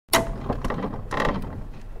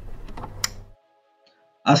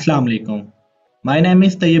Assalamu alaikum. My name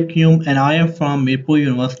is Tayyub Qayyum and I am from Mirpur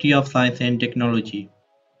University of Science and Technology.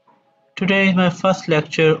 Today is my first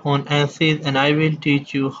lecture on Ansys and I will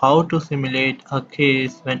teach you how to simulate a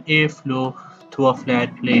case when air flow through a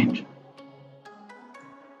flat plate.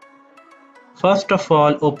 First of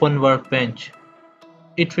all, open workbench.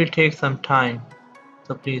 It will take some time,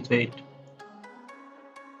 so please wait.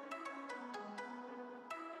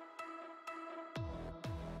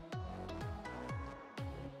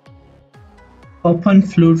 Open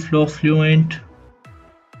fluid flow fluent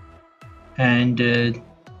and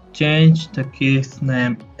change the case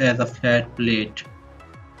name as a flat plate.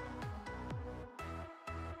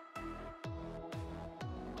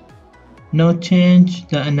 Now change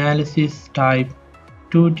the analysis type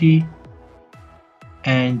 2D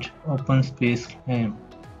and open space name.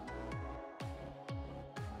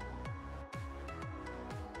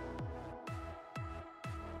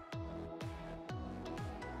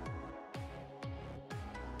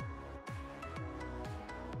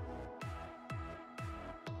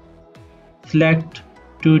 Select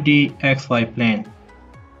 2D XY plane.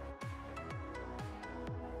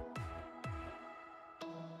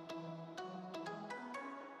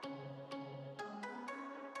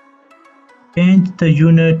 Change the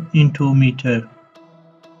unit into meter.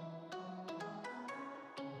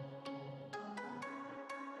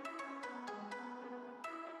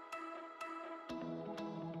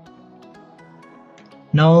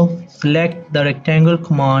 Now select the rectangle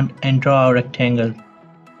command and draw a rectangle.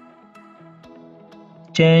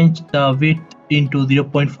 Change the width into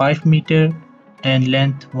 0.5 meter and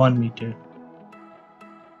length 1 meter.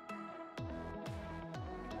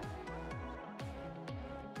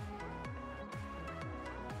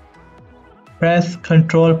 Press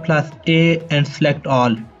Ctrl plus A and select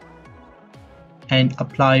all and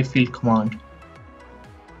apply fill command.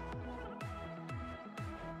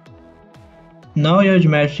 Now your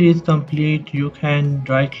geometry is complete, you can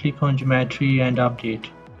right click on geometry and update.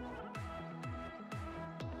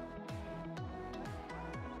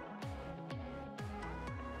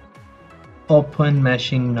 Open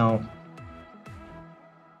meshing now.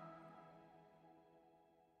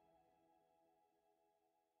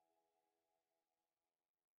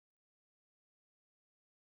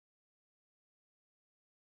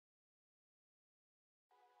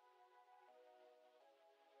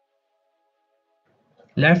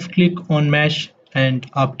 Left click on mesh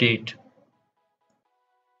and update.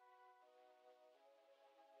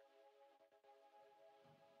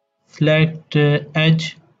 Select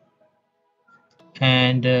edge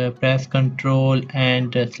and press Ctrl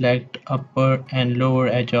and select upper and lower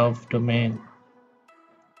edge of domain.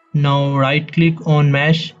 Now right click on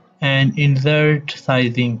mesh and insert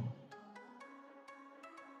sizing.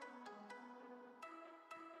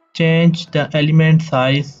 Change the element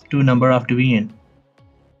size to number of division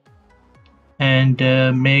and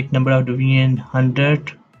make number of division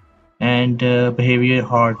 100 and behavior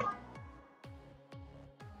hard.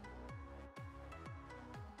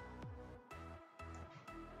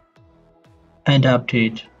 And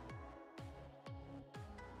update.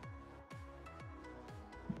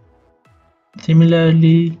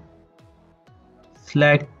 Similarly,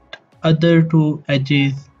 select other two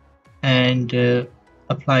edges and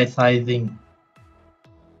apply sizing.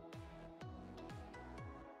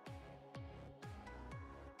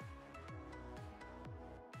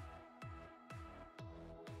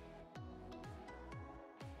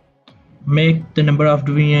 Make the number of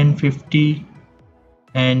division 50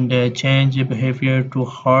 and change the behavior to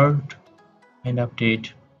hard and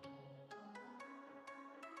update.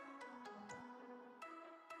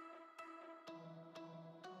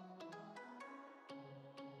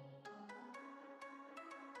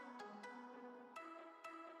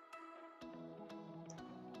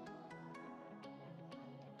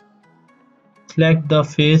 Select the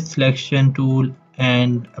face selection tool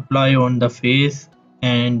and apply on the face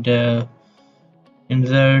and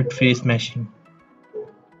insert face meshing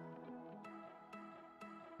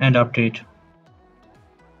and update.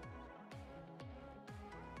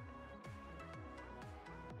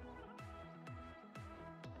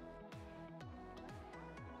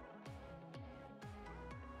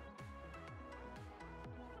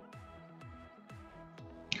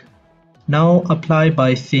 Now apply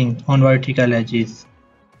biasing on vertical edges.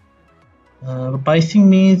 Biasing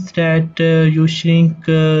means that you shrink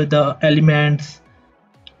the elements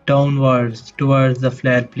downwards towards the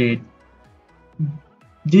flat plate.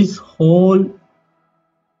 This whole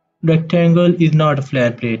rectangle is not a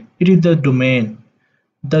flat plate, it is the domain.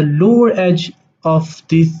 The lower edge of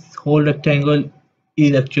this whole rectangle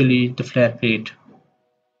is actually the flat plate.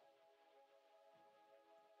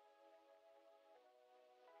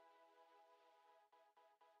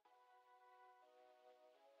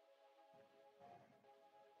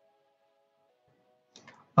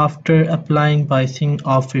 After applying biasing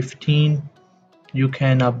of 15, you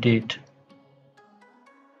can update.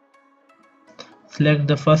 Select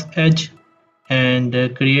the first edge and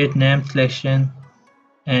create name selection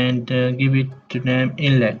and give it to name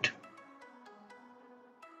inlet.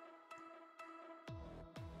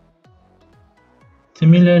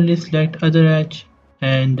 Similarly, select other edge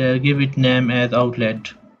and give it name as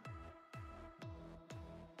outlet.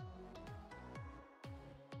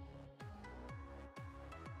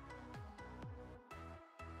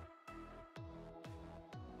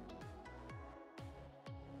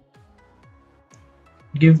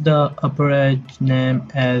 Give the upper edge name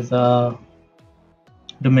as a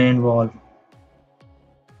domain valve.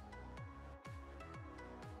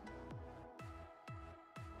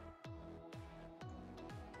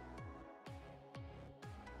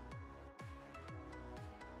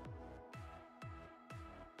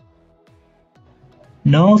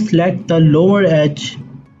 Now select the lower edge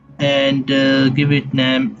and give it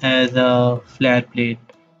name as a flat plate.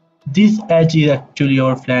 This edge is actually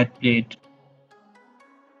your flat plate.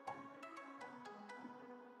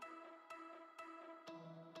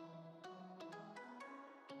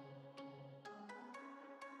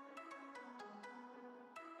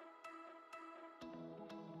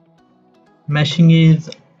 Meshing is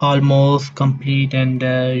almost complete and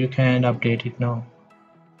you can update it now.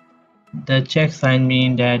 The check sign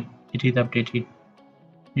means that it is updated.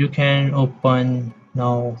 You can open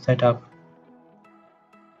now setup.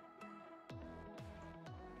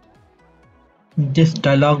 This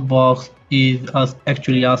dialog box is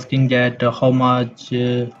actually asking that how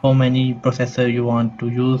many processor you want to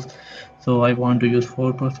use. So I want to use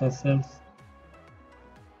 4 processors.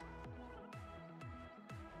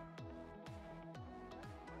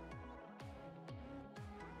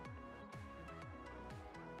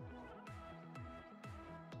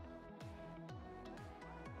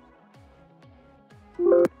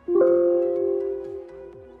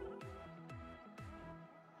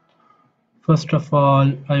 First of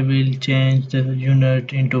all, I will change the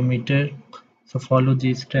unit into meter. So follow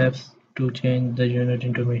these steps to change the unit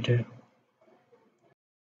into meter.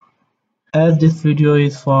 As this video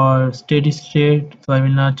is for steady state, so I will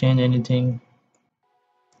not change anything,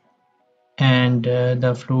 and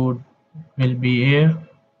the fluid will be air.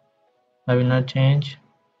 I will not change.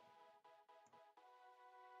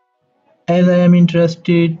 As I am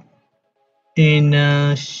interested in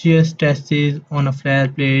shear stresses on a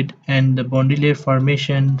flat plate and the boundary layer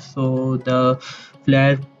formation, so the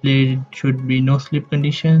flat plate should be no slip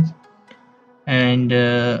conditions, and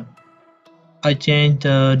I change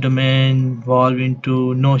the domain valve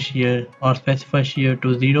into no shear or specify shear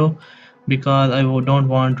to 0 because I don't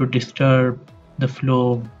want to disturb the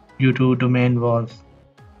flow due to domain valves.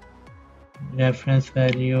 Reference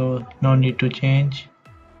value no need to change.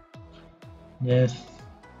 Just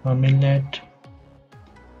from inlet.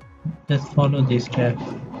 Just follow these steps.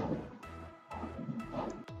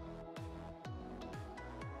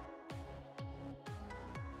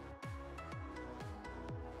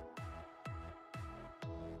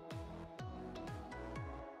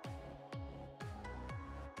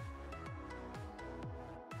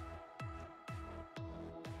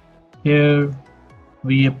 Here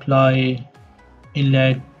we apply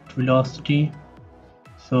inlet velocity.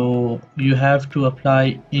 So you have to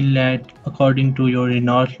apply inlet according to your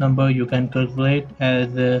Reynolds number. You can calculate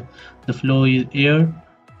as the flow is air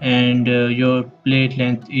and your plate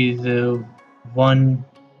length is 1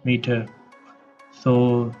 meter.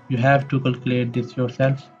 So you have to calculate this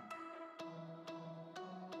yourself.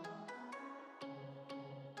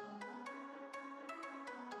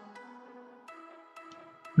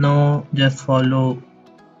 Now just follow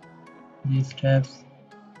these steps.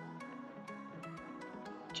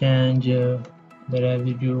 Change the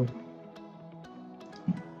residue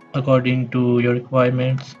according to your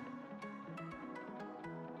requirements.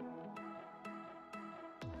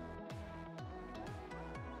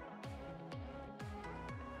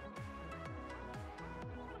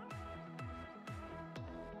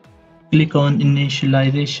 Click on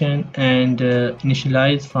initialization and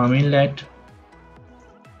initialize from inlet.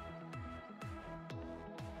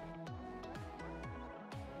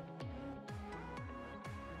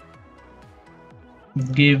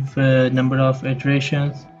 Give number of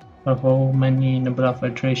iterations or how many number of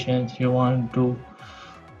iterations you want to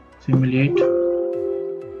simulate.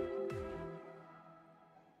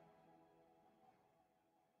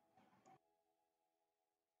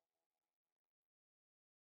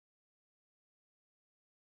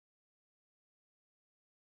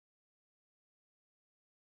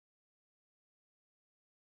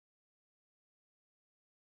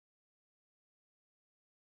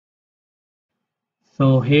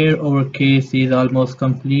 So here our case is almost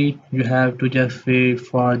complete. You have to just wait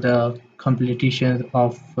for the completion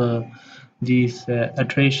of these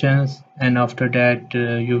iterations, and after that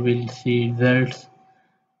you will see results.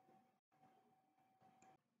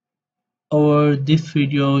 Our this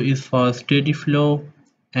video is for steady flow,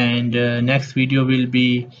 and next video will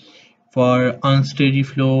be for unsteady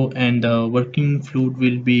flow, and the working fluid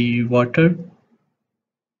will be water,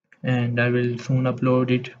 and I will soon upload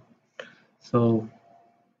it. So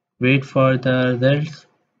wait for the results.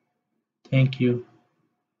 Thank you.